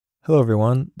Hello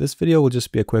everyone, this video will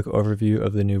just be a quick overview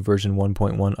of the new version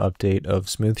 1.1 update of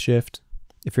SmoothShift.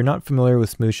 If you're not familiar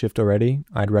with SmoothShift already,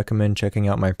 I'd recommend checking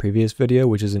out my previous video,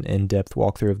 which is an in-depth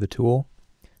walkthrough of the tool.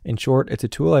 In short, it's a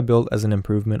tool I built as an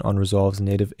improvement on Resolve's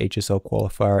native HSL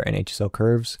qualifier and HSL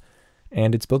curves,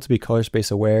 and it's built to be color space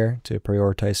aware, to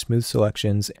prioritize smooth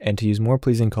selections, and to use more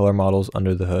pleasing color models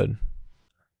under the hood.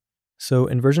 So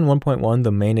in version 1.1,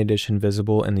 the main addition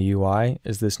visible in the UI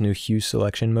is this new hue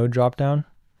selection mode dropdown.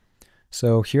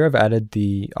 So here I've added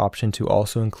the option to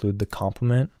also include the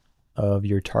complement of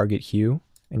your target hue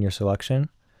in your selection.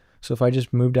 So if I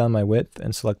just move down my width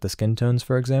and select the skin tones,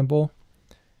 for example,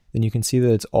 then you can see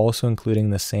that it's also including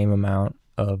the same amount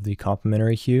of the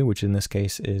complementary hue, which in this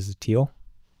case is teal.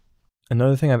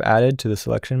 Another thing I've added to the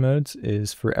selection modes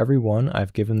is for every one,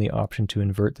 I've given the option to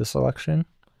invert the selection.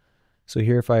 So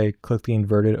here if I click the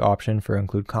inverted option for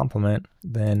include complement,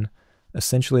 then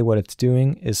essentially what it's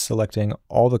doing is selecting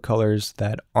all the colors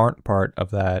that aren't part of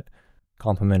that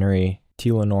complementary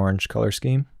teal and orange color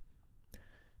scheme.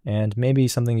 And maybe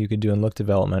something you could do in look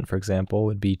development, for example,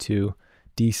 would be to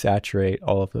desaturate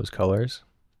all of those colors.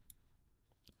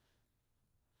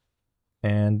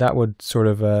 And that would sort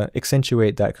of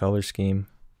accentuate that color scheme.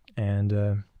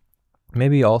 And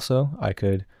maybe also I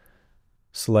could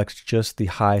select just the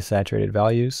high saturated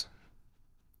values.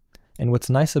 And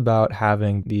what's nice about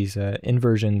having these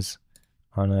inversions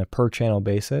on a per channel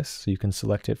basis, so you can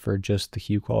select it for just the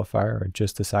hue qualifier or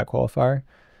just the sat qualifier,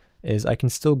 is I can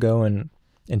still go and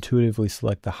intuitively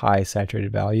select the high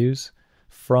saturated values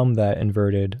from that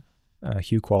inverted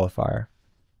hue qualifier.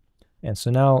 And so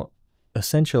now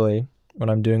essentially what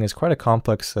I'm doing is quite a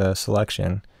complex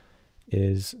selection,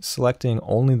 is selecting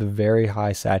only the very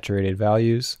high saturated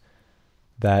values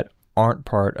that aren't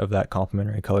part of that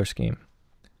complementary color scheme.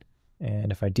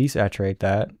 And if I desaturate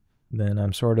that, then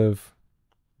I'm sort of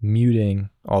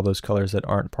muting all those colors that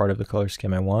aren't part of the color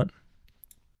scheme I want.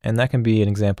 And that can be an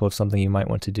example of something you might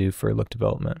want to do for look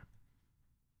development.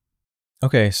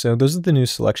 Okay, so those are the new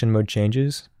selection mode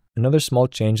changes. Another small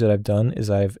change that I've done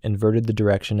is I've inverted the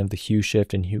direction of the Hue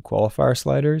Shift and Hue Qualifier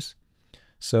sliders.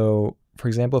 So for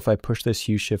example, if I push this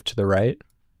Hue Shift to the right,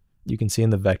 you can see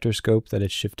in the vector scope that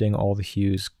it's shifting all the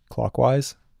hues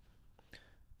clockwise.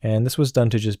 And this was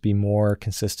done to just be more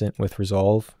consistent with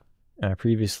Resolve.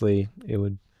 Previously,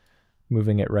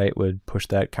 moving it right would push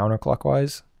that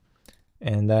counterclockwise.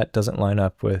 And that doesn't line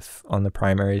up with, on the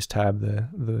primaries tab,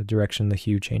 the direction the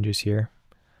hue changes here.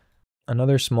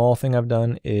 Another small thing I've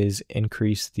done is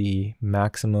increase the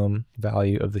maximum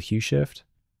value of the hue shift.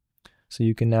 So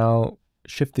you can now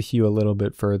shift the hue a little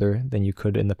bit further than you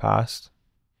could in the past.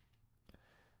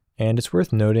 And it's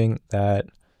worth noting that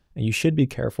you should be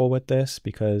careful with this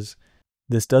because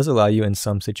this does allow you in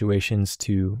some situations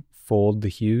to fold the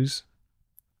hues.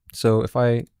 So if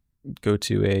I go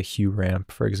to a hue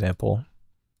ramp, for example,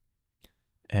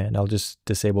 and I'll just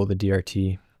disable the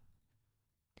DRT,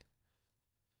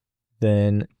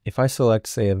 then if I select,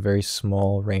 say, a very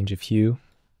small range of hue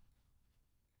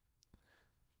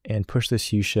and push this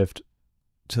hue shift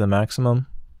to the maximum,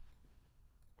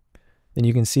 then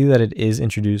you can see that it is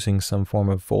introducing some form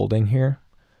of folding here,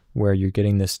 where you're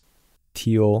getting this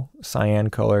teal cyan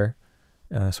color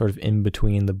sort of in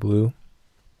between the blue.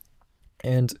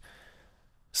 And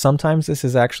sometimes this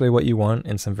is actually what you want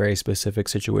in some very specific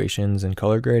situations in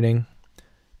color grading.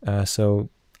 So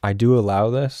I do allow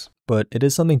this, but it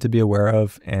is something to be aware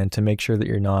of and to make sure that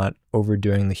you're not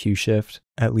overdoing the hue shift,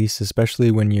 at least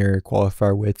especially when your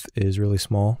qualifier width is really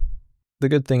small. The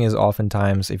good thing is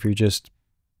oftentimes if you're just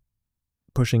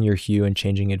pushing your hue and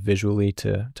changing it visually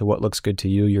to what looks good to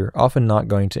you, you're often not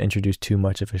going to introduce too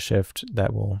much of a shift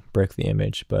that will break the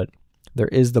image, but there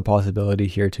is the possibility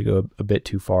here to go a bit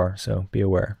too far, so be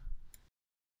aware.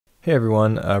 Hey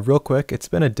everyone, real quick, it's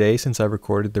been a day since I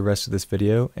recorded the rest of this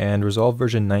video, and Resolve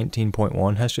version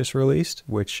 19.1 has just released,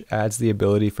 which adds the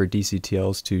ability for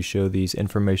DCTLs to show these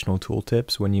informational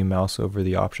tooltips when you mouse over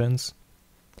the options.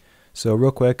 So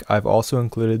real quick, I've also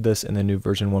included this in the new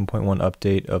version 1.1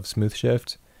 update of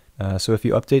SmoothShift. So if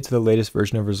you update to the latest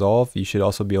version of Resolve, you should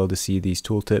also be able to see these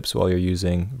tooltips while you're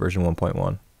using version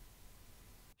 1.1.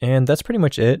 And that's pretty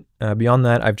much it. Beyond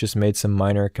that, I've just made some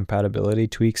minor compatibility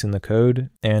tweaks in the code,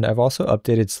 and I've also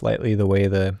updated slightly the way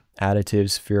the additive,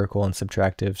 spherical, and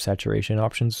subtractive saturation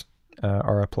options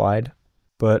are applied.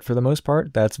 But for the most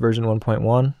part, that's version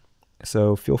 1.1.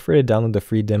 So feel free to download the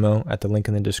free demo at the link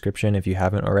in the description if you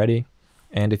haven't already.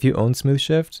 And if you own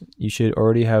SmoothShift, you should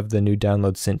already have the new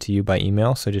download sent to you by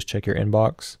email, so just check your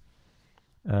inbox.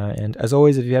 And as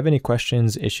always, if you have any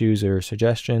questions, issues, or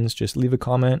suggestions, just leave a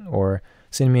comment or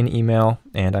send me an email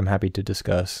and I'm happy to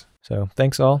discuss. So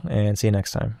thanks all and see you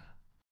next time.